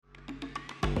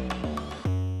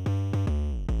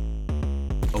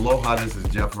Aloha, this is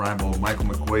Jeff Reinbold, Michael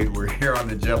McQuaid. We're here on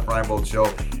the Jeff Reinbold Show,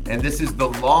 and this is the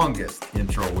longest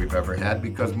intro we've ever had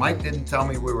because Mike didn't tell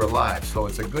me we were live, so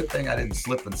it's a good thing I didn't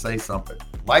slip and say something.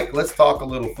 Mike, let's talk a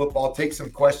little football, take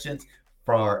some questions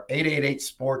for our 888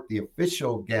 Sport, the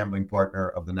official gambling partner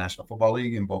of the National Football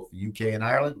League in both the UK and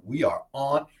Ireland. We are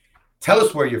on. Tell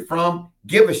us where you're from.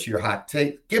 Give us your hot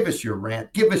take. Give us your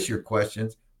rant. Give us your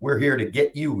questions. We're here to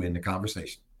get you in the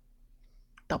conversation.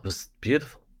 That was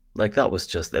beautiful. Like, that was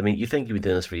just, I mean, you think you've been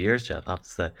doing this for years, Jeff, I have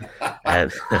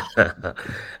to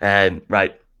say.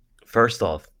 Right, first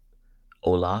off,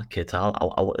 hola, ¿qué tal?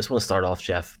 I just want to start off,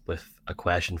 Jeff, with a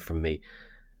question from me.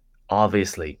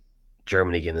 Obviously,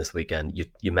 Germany game this weekend,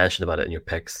 you mentioned about it in your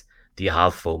picks. Do you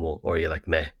have FOMO, or are you like,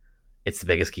 meh, it's the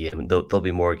biggest game, there'll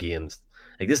be more games.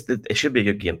 Like this, it should be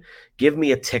a good game. Give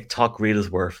me a TikTok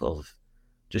reel's worth of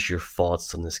just your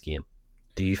thoughts on this game.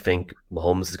 Do you think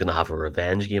Mahomes is going to have a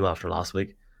revenge game after last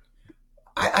week?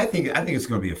 I think it's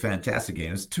going to be a fantastic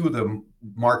game. It's two of the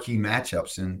marquee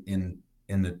matchups in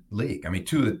the league. I mean,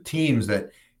 two of the teams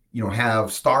that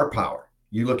have star power.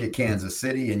 You look at Kansas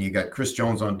City, and you got Chris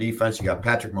Jones on defense. You got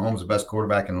Patrick Mahomes, the best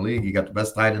quarterback in the league. You got the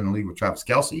best tight end in the league with Travis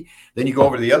Kelce. Then you go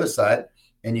over to the other side,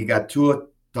 and you got Tua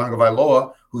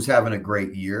Tagovailoa, who's having a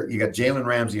great year. You got Jalen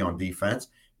Ramsey on defense.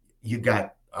 You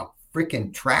got a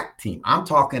freaking track team. I'm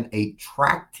talking a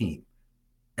track team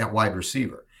at wide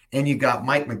receiver. And you got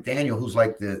Mike McDaniel, who's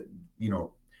like the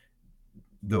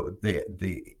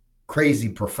crazy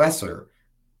professor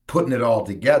putting it all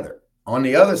together. On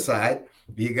the other side,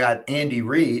 you got Andy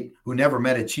Reid, who never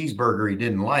met a cheeseburger he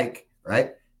didn't like,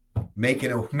 right?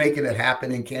 Making it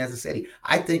happen in Kansas City.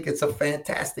 I think it's a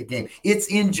fantastic game. It's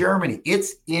in Germany.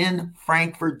 It's in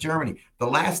Frankfurt, Germany. The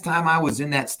last time I was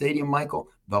in that stadium, Michael,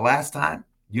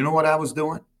 you know what I was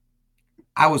doing?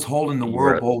 I was holding the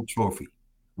World Bowl trophy.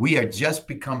 We had just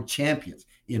become champions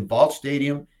in Vault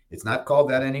Stadium. It's not called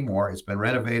that anymore. It's been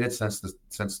renovated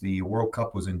since the World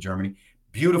Cup was in Germany.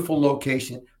 Beautiful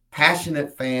location,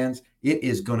 passionate fans. It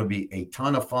is going to be a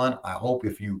ton of fun. I hope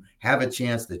if you have a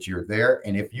chance that you're there.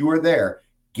 And if you are there,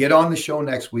 get on the show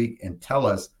next week and tell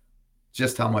us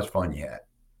just how much fun you had.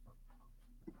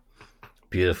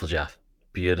 Beautiful, Jeff.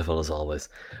 Beautiful as always.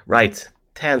 Right,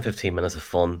 10, 15 minutes of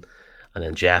fun. And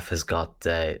then Jeff has got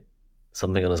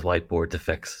something on his whiteboard to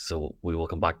fix, so we will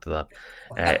come back to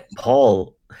that.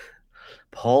 Paul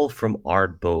from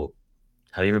Ardbo.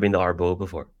 Have you ever been to Ardbo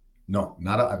before? No,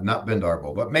 I've not been to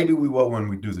Ardbo, but maybe we will when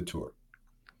we do the tour.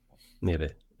 Maybe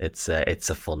it's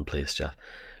a fun place, Jeff.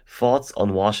 Thoughts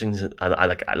on Washington? And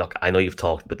I know you've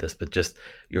talked about this, but just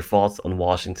your thoughts on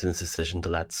Washington's decision to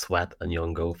let Sweat and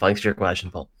Young go. Thanks for your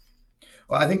question, Paul.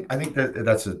 Well, I think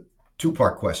that's a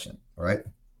two-part question. All right,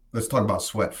 let's talk about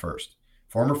Sweat first.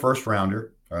 Former first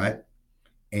rounder, all right?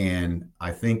 And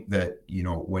I think that,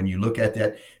 when you look at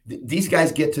that, these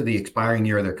guys get to the expiring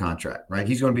year of their contract, right?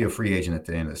 He's going to be a free agent at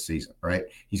the end of the season, right?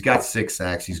 He's got 6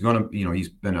 sacks. He's going to, he's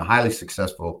been a highly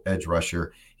successful edge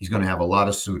rusher. He's going to have a lot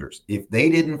of suitors. If they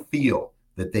didn't feel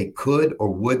that they could or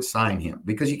would sign him,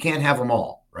 because you can't have them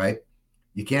all, right?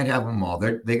 You can't have them all.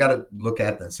 They got to look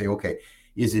at that and say, okay,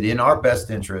 is it in our best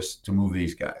interest to move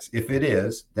these guys? If it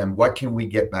is, then what can we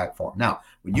get back for them? Now,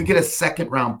 when you get a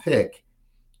second-round pick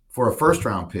for a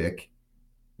first-round pick,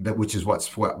 which is what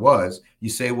Sweat was, you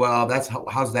say, well,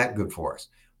 how's that good for us?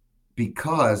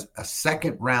 Because a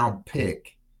second-round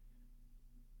pick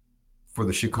for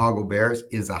the Chicago Bears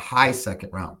is a high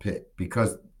second-round pick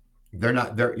because they're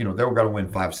going to win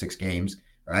 5-6 games,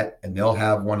 right? And they'll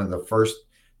have one of the first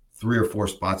 3 or 4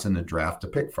 spots in the draft to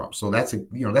pick from. So that's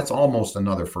almost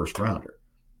another first rounder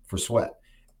for Sweat.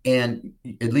 And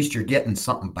at least you're getting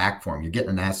something back for him. You're getting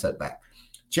an asset back.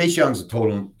 Chase Young's a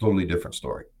totally different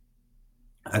story.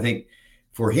 I think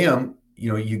for him,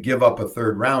 you give up a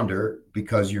third rounder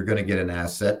because you're going to get an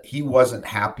asset. He wasn't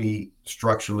happy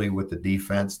structurally with the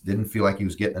defense, didn't feel like he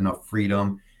was getting enough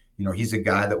freedom. He's a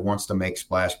guy that wants to make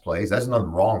splash plays. There's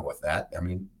nothing wrong with that. I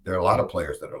mean, there are a lot of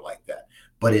players that are like that.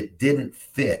 But it didn't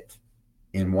fit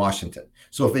in Washington.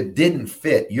 So if it didn't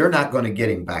fit, you're not going to get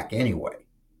him back anyway,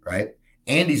 right?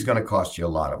 And he's going to cost you a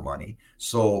lot of money.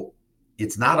 So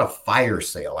it's not a fire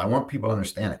sale. I want people to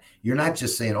understand it. You're not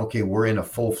just saying, okay, we're in a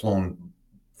full-blown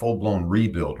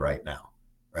rebuild right now,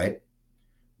 right?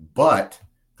 But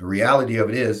the reality of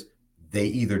it is they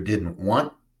either didn't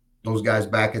want those guys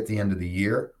back at the end of the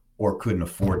year or couldn't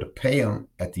afford to pay them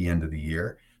at the end of the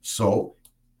year. So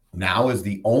now is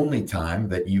the only time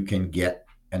that you can get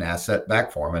an asset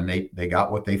back for them. And they got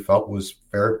what they felt was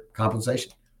fair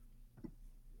compensation.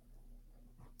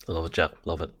 Love it, Jeff.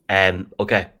 Love it.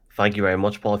 Okay. Thank you very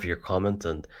much, Paul, for your comment,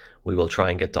 and we will try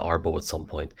and get to Arbo at some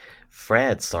point.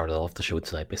 Fred started off the show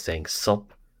tonight by saying,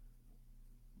 Sup,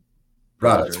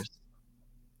 Brothers. Rodgers.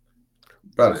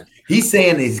 Brothers. Right. He's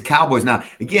saying these Cowboys. Now,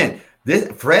 again, this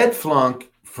Fred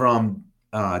Flunk from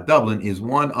Dublin is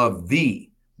one of the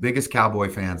biggest Cowboy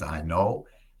fans I know.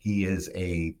 He is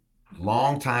a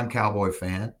longtime Cowboy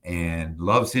fan and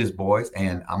loves his boys.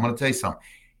 And I'm going to tell you something.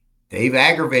 They've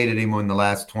aggravated him in the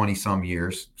last 20 some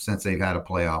years since they've had a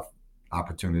playoff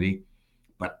opportunity.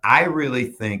 But I really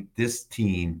think this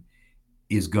team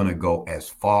is going to go as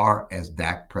far as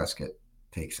Dak Prescott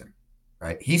takes him.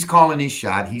 Right? He's calling his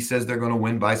shot. He says they're going to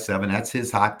win by 7. That's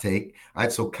his hot take. All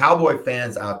right. So, Cowboy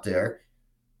fans out there,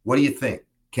 what do you think?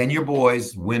 Can your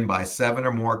boys win by 7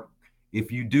 or more?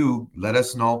 If you do, let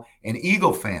us know. And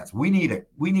Eagle fans, we need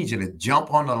you to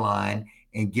jump on the line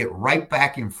and get right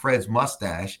back in Fred's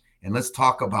mustache, and let's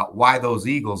talk about why those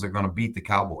Eagles are going to beat the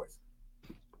Cowboys.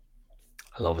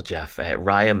 I love it, Jeff.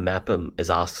 Ryan Mepham is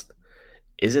asked,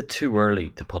 is it too early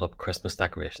to put up Christmas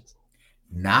decorations?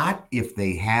 Not if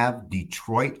they have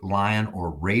Detroit Lion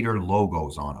or Raider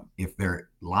logos on them. If they're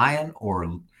Lion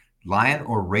or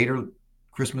Raider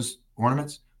Christmas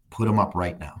ornaments, put them up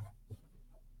right now.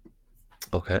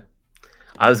 Okay.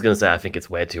 I was going to say I think it's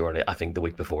way too early. I think the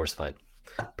week before is fine,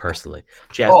 personally.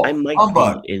 Jeff, I might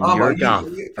humbug. be in your Humbug. gaff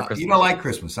for Christmas. You don't like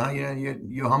Christmas, huh?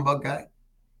 You a humbug guy?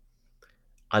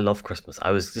 I love Christmas.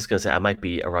 I was just going to say I might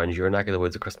be around your neck of the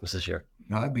woods at Christmas this year.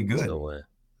 No, that'd be good. So,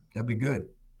 that'd be good.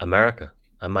 America,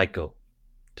 I might go.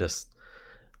 Just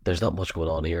there's not much going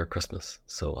on here at Christmas,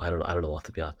 so I don't know what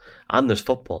to be at. And there's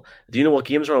football. Do you know what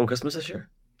games are on Christmas this year?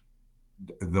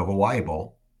 The Hawaii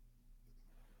Bowl.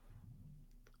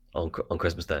 On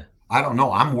Christmas Day. I don't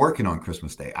know. I'm working on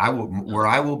Christmas Day. Where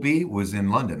I will be was in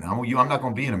London. I'm not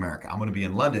going to be in America. I'm going to be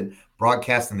in London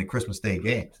broadcasting the Christmas Day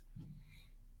games.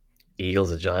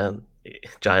 Eagles of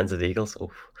Giants of Eagles.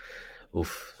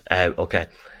 Oof. Okay.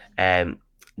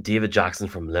 David Jackson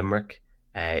from Limerick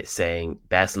saying,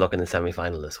 best luck in the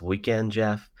semi-final this weekend,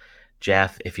 Jeff.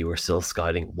 Jeff, if you were still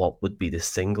scouting, what would be the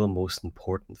single most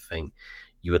important thing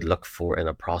you would look for in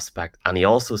a prospect? And he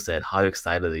also said, how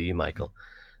excited are you, Michael,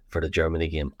 for the Germany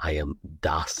game? I am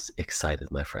das excited,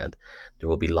 my friend. There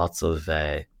will be lots of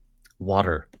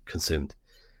water consumed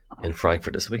in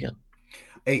Frankfurt this weekend.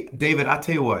 Hey, David, I'll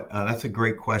tell you what, that's a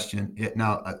great question.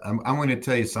 Now, I'm going to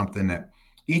tell you something that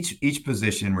each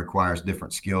position requires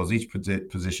different skills. Each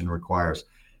position requires,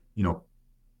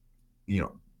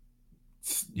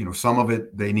 some of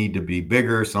it they need to be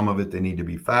bigger, some of it they need to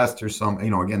be faster. Some,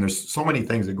 again, there's so many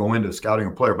things that go into scouting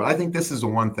a player. But I think this is the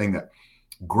one thing that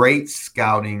great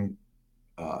scouting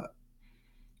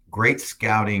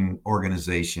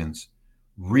organizations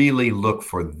really look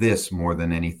for this more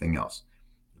than anything else.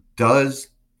 Does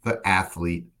the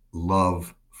athlete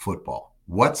love football?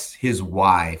 What's his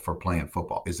why for playing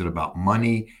football? Is it about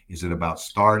money? Is it about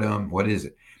stardom? What is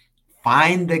it?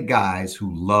 Find the guys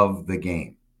who love the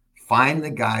game. Find the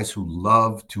guys who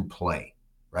love to play,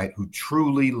 right? Who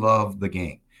truly love the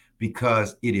game,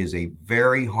 because it is a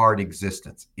very hard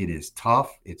existence. It is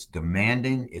tough. It's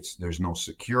demanding. There's no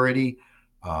security.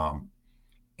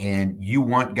 And you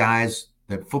want guys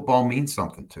that football means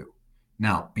something to.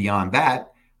 Now, beyond that,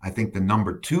 I think the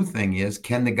number 2 thing is,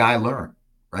 can the guy learn,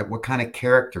 right? What kind of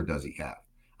character does he have?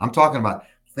 I'm talking about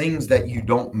things that you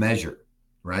don't measure,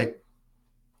 right?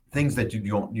 Things that you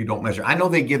don't measure. I know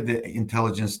they give the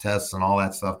intelligence tests and all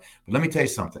that stuff, but let me tell you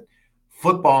something.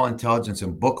 Football intelligence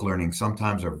and book learning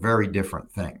sometimes are very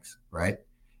different things, right?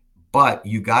 But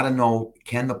you got to know,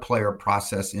 can the player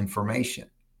process information?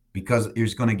 Because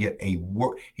he's going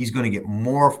to get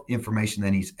more information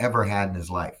than he's ever had in his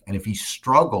life. And if he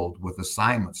struggled with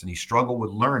assignments and he struggled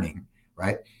with learning,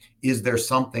 right, is there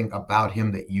something about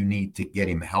him that you need to get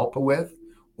him help with?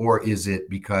 Or is it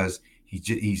because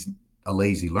he's a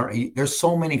lazy learner? There's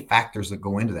so many factors that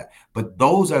go into that. But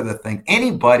those are the things.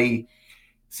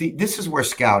 See, this is where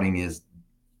scouting is,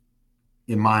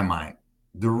 in my mind.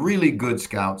 The really good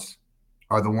scouts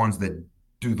are the ones that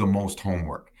do the most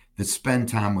homework, that spend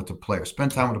time with the player,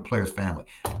 spend time with the player's family,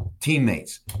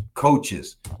 teammates,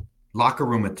 coaches, locker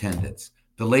room attendants,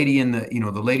 the lady in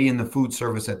the food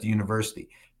service at the university,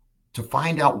 to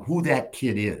find out who that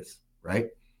kid is, right?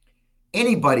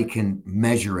 Anybody can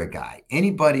measure a guy.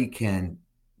 Anybody can,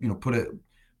 put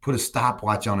a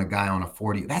stopwatch on a guy on a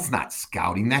 40. That's not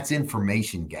scouting. That's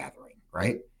information gathering,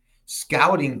 right?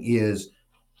 Scouting is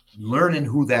learning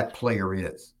who that player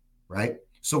is, right?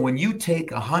 So when you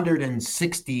take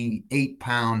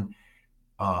 168-pound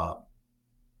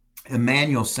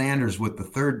Emmanuel Sanders with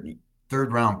the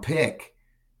third round pick,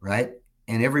 right?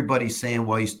 And everybody's saying,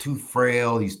 well, he's too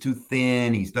frail, he's too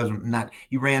thin, he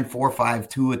ran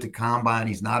 4.52 at the combine,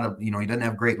 he's not he doesn't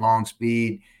have great long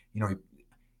speed. You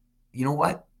know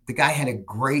what? The guy had a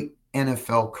great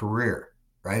NFL career,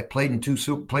 right? Played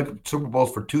Super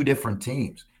Bowls for two different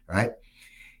teams, right?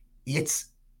 It's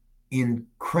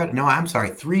incredible. No, I'm sorry,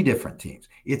 three different teams.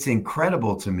 It's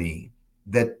incredible to me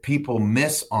that people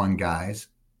miss on guys,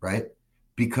 right?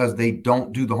 Because they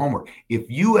don't do the homework. If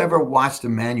you ever watched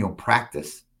Emmanuel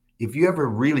practice, if you ever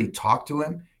really talked to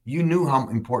him, you knew how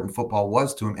important football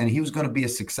was to him, and he was going to be a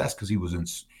success because he was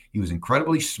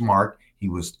incredibly smart. He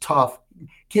was tough.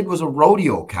 Kid was a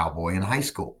rodeo cowboy in high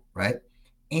school, right?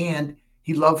 And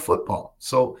he loved football.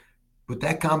 So with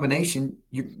that combination,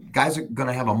 you guys are going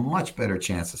to have a much better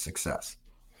chance of success.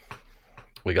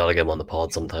 We got to get him on the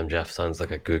pod sometime. Jeff sounds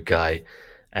like a good guy.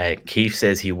 Keith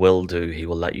says he will do. He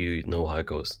will let you know how it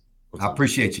goes. I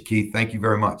appreciate you, Keith. Thank you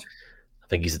very much. I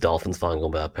think he's a Dolphins fan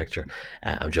going by that picture.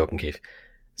 I'm joking, Keith.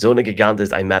 Zona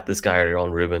Gigantes, I met this guy earlier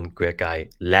on, Ruben. Great guy.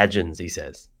 Legends, he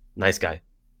says. Nice guy.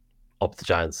 Up the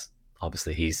Giants.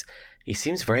 Obviously, he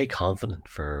seems very confident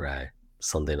for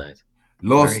Sunday night.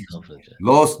 Los, Very confident. Yeah.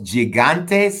 los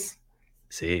Gigantes,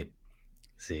 See,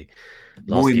 see.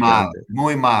 Los muy mal, Gigantes.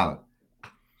 muy mal.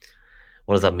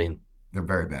 What does that mean? They're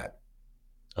very bad.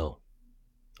 Oh,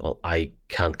 well, I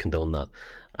can't condone that.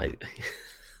 I,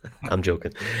 I'm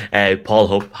joking. Paul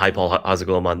Hope. Hi, Paul. How's it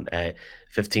going, man?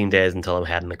 15 days until I'm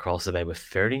heading across the bay with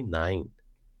 39.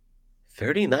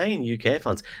 39 UK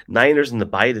fans. Niners in the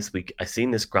bye this week. I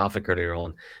seen this graphic earlier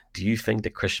on. Do you think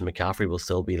that Christian McCaffrey will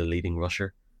still be the leading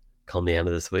rusher come the end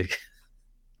of this week?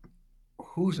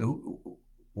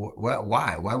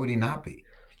 Why? Why would he not be?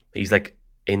 He's like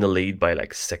in the lead by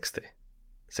like 60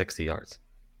 yards.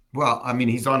 Well, I mean,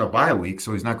 he's on a bye week,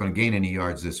 so he's not going to gain any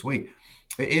yards this week.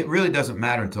 It really doesn't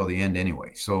matter until the end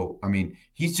anyway. So, I mean,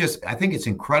 I think it's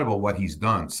incredible what he's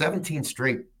done. 17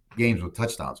 straight games with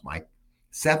touchdowns, Mike.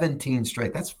 17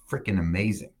 straight. That's freaking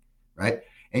amazing, right?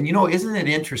 And, isn't it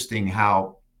interesting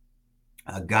how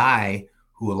a guy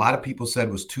who a lot of people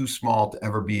said was too small to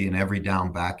ever be an every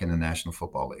down back in the National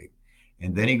Football League,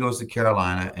 and then he goes to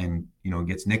Carolina and,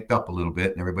 gets nicked up a little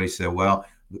bit, and everybody said, well,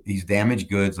 he's damaged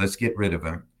goods. Let's get rid of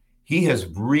him. He has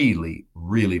really,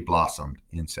 really blossomed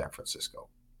in San Francisco.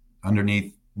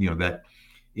 Underneath, that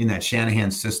in that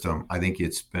Shanahan system, I think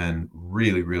it's been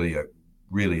really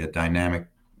a dynamic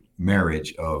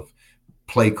marriage of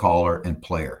play caller and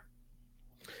player.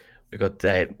 We got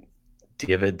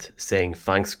David saying,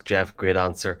 thanks, Jeff. Great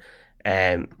answer.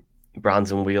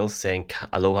 Brandon Wheels saying,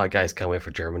 aloha, guys. Can't wait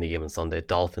for Germany game on Sunday.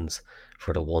 Dolphins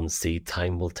for the 1 seed.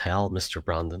 Time will tell, Mr.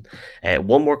 Brandon.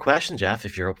 One more question, Jeff,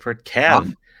 if you're up for it.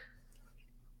 Kev,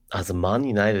 as a Man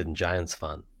United and Giants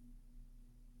fan,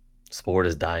 sport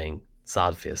is dying.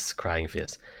 Sad face, crying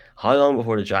face. How long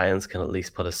before the Giants can at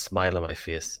least put a smile on my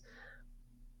face?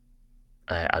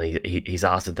 And he's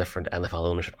asked a different NFL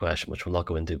ownership question, which we'll not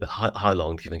go into, but how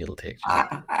long do you think it'll take?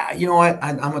 You know what?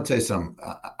 I'm going to tell you something.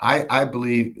 I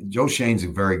believe Joe Shane's a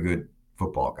very good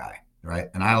football guy, right?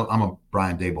 And I'm a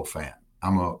Brian Dable fan.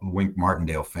 I'm a Wink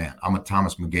Martindale fan. I'm a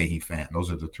Thomas McGahee fan.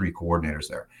 Those are the three coordinators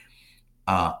there.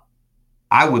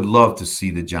 I would love to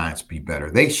see the Giants be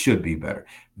better. They should be better.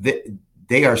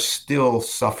 They are still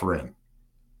suffering.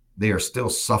 They are still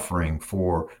suffering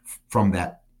from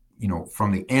that,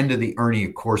 from the end of the Ernie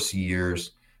Accorsi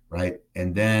years, right?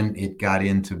 And then it got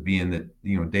into being the,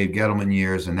 Dave Gettleman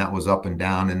years, and that was up and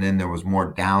down. And then there was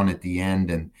more down at the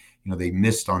end, and, they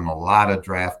missed on a lot of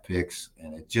draft picks,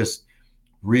 and it just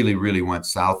really went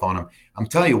south on them. I'm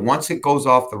telling you, once it goes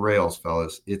off the rails,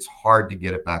 fellas, it's hard to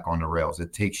get it back on the rails.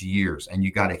 It takes years, and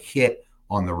you got to hit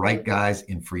on the right guys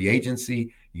in free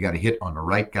agency. You got to hit on the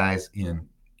right guys in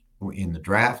the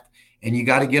draft, and you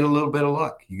got to get a little bit of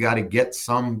luck. You got to get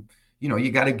some,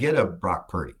 you got to get a Brock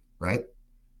Purdy, right?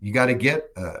 You got to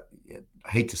get, I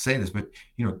hate to say this, but,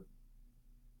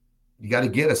 you got to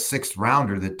get a sixth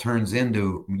rounder that turns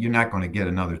into, you're not going to get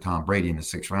another Tom Brady in the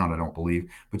sixth round, I don't believe,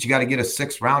 but you got to get a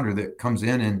sixth rounder that comes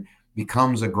in and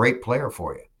becomes a great player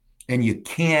for you. And you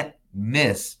can't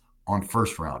miss on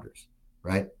first rounders,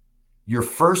 right? Your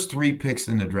first three picks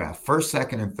in the draft, first,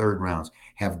 second, and third rounds,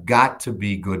 have got to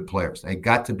be good players. They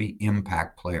got to be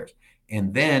impact players.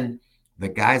 And then the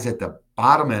guys at the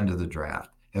bottom end of the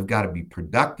draft have got to be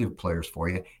productive players for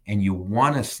you. And you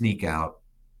want to sneak out,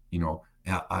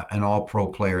 an all-pro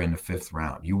player in the fifth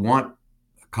round. You want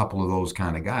a couple of those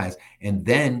kind of guys, and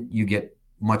then you get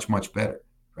much better,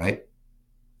 right?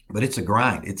 But it's a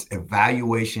grind. It's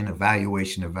evaluation.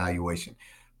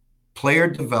 Player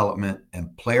development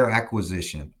and player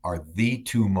acquisition are the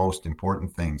two most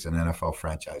important things an NFL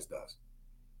franchise does.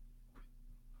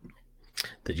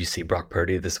 Did you see Brock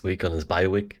Purdy this week on his bye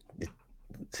week?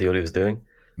 See what he was doing?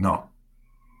 No.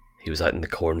 He was out in the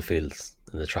cornfields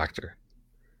in the tractor.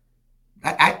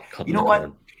 You know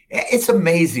what? It's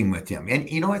amazing with him. And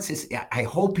it's just, I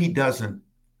hope he doesn't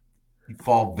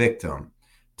fall victim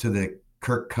to the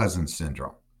Kirk Cousins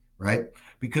syndrome, right?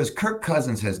 Because Kirk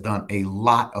Cousins has done a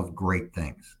lot of great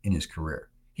things in his career.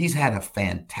 He's had a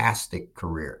fantastic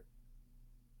career.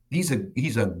 He's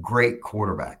a great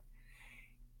quarterback.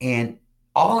 And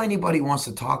all anybody wants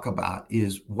to talk about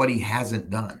is what he hasn't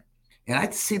done. And I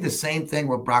see the same thing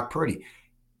with Brock Purdy.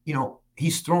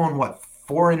 He's thrown what,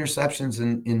 4 interceptions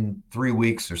in 3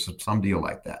 weeks or some deal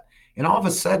like that. And all of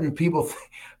a sudden, people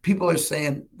are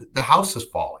saying the house is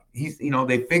falling.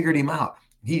 They figured him out.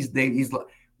 He's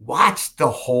watch the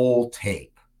whole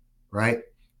tape, right?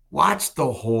 Watch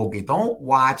the whole game. Don't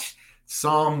watch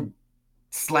some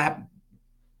slappy's,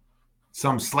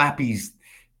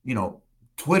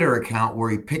 Twitter account where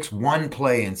he picks one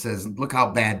play and says, "Look how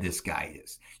bad this guy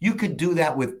is." You could do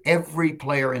that with every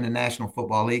player in the National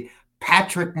Football League,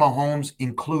 Patrick Mahomes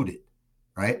included,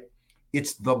 right?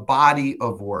 It's the body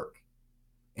of work.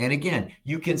 And again,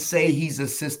 you can say he's a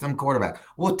system quarterback.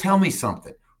 Well, tell me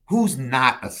something. Who's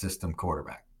not a system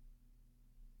quarterback?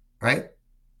 Right?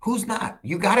 Who's not?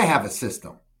 You got to have a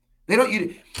system.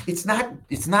 It's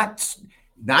not,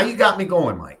 now you got me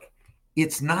going, Mike.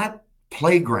 It's not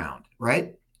playground,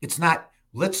 right? It's not,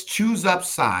 let's choose up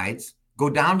sides, go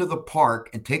down to the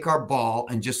park and take our ball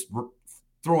and just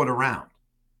throw it around,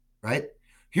 right?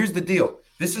 Here's the deal.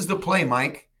 This is the play,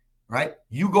 Mike, right?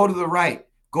 You go to the right,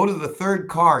 go to the third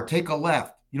car, take a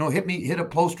left, hit a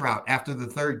post route after the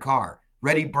third car,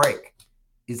 ready, break.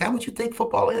 Is that what you think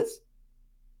football is?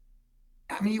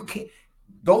 I mean, you can't,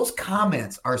 those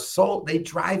comments they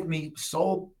drive me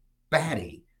so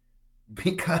batty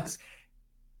because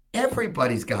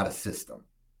everybody's got a system,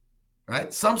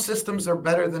 right? Some systems are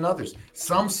better than others.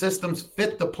 Some systems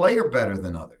fit the player better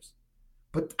than others.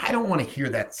 But I don't want to hear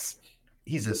that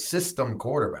he's a system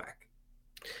quarterback.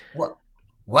 What?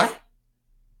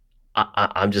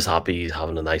 I'm just happy he's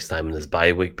having a nice time in his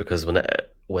bye week, because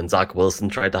when Zach Wilson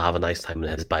tried to have a nice time in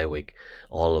his bye week,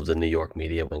 all of the New York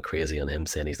media went crazy on him,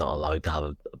 saying he's not allowed to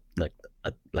have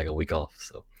a week off.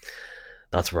 So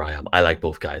that's where I am. I like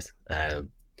both guys.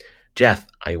 Jeff,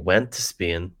 I went to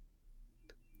Spain.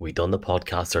 We done the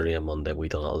podcast early on Monday. We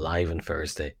done it live on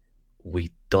Thursday.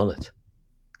 We done it.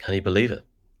 Can you believe it?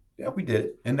 Yeah, we did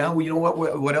it. And now, you know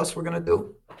what else we're going to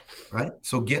do, right?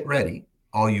 So get ready,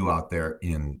 all you out there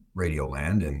in Radio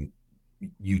Land and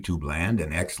YouTube Land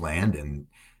and X Land and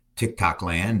TikTok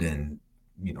Land and,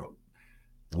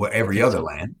 every other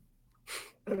land,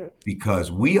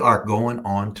 because we are going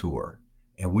on tour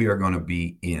and we are going to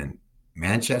be in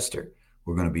Manchester.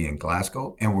 We're going to be in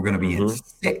Glasgow, and we're going to be in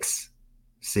 6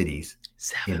 cities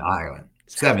in Ireland.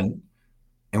 7.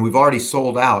 And we've already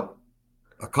sold out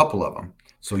a couple of them.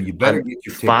 So you better get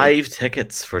your tickets. 5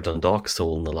 tickets for Dundalk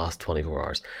sold in the last 24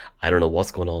 hours. I don't know what's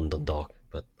going on in Dundalk,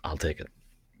 but I'll take it.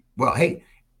 Well, hey,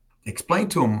 explain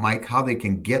to them, Mike, how they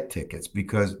can get tickets,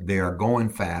 because they are going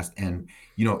fast. And,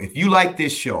 if you like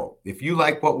this show, if you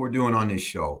like what we're doing on this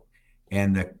show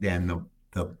and the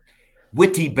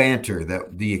witty banter,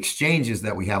 the exchanges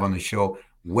that we have on the show,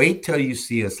 wait till you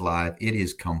see us live. It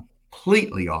is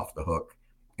completely off the hook,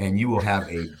 and you will have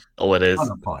a it is.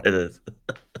 ton of fun. It is.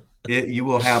 You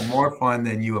will have more fun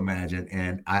than you imagine,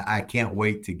 and I can't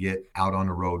wait to get out on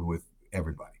the road with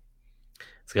everybody.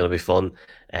 It's going to be fun.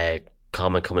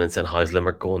 Comment coming in saying, how's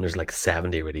Limerick going? There's like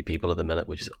 70 already people at the minute,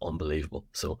 which is unbelievable.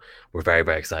 So we're very,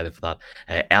 very excited for that.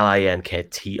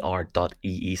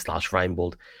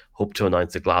 linktr.ee/Reinbold. Hope to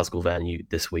announce the Glasgow venue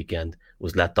this weekend.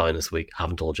 Was let down this week.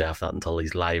 Haven't told Jeff that until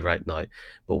he's live right now,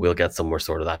 but we'll get somewhere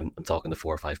sorted out. I'm talking to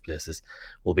 4 or 5 places.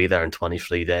 We'll be there in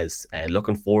 23 days.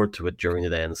 Looking forward to it during the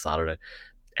day on Saturday.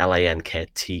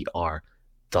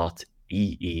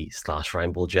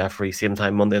 linktr.ee/Reinbold. Jeffrey, same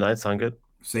time Monday night. Sound good?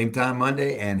 Same time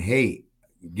Monday. And hey,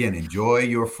 again, enjoy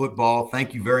your football.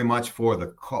 Thank you very much for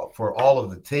all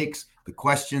of the takes, the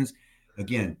questions.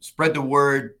 Again, spread the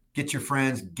word. Get your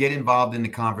friends, get involved in the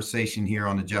conversation here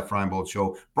on the Jeff Reinbold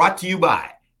Show, brought to you by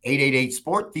 888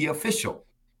 Sport, the official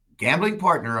gambling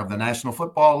partner of the National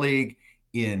Football League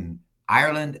in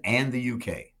Ireland and the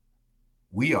UK.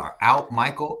 We are out,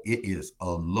 Michael. It is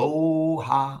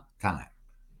aloha time.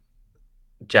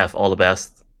 Jeff, all the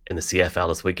best in the CFL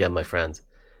this weekend, my friends.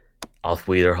 Auf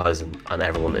Wiederhausen, and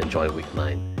everyone enjoy week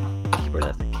 9.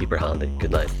 Keep her handy.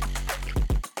 Good night.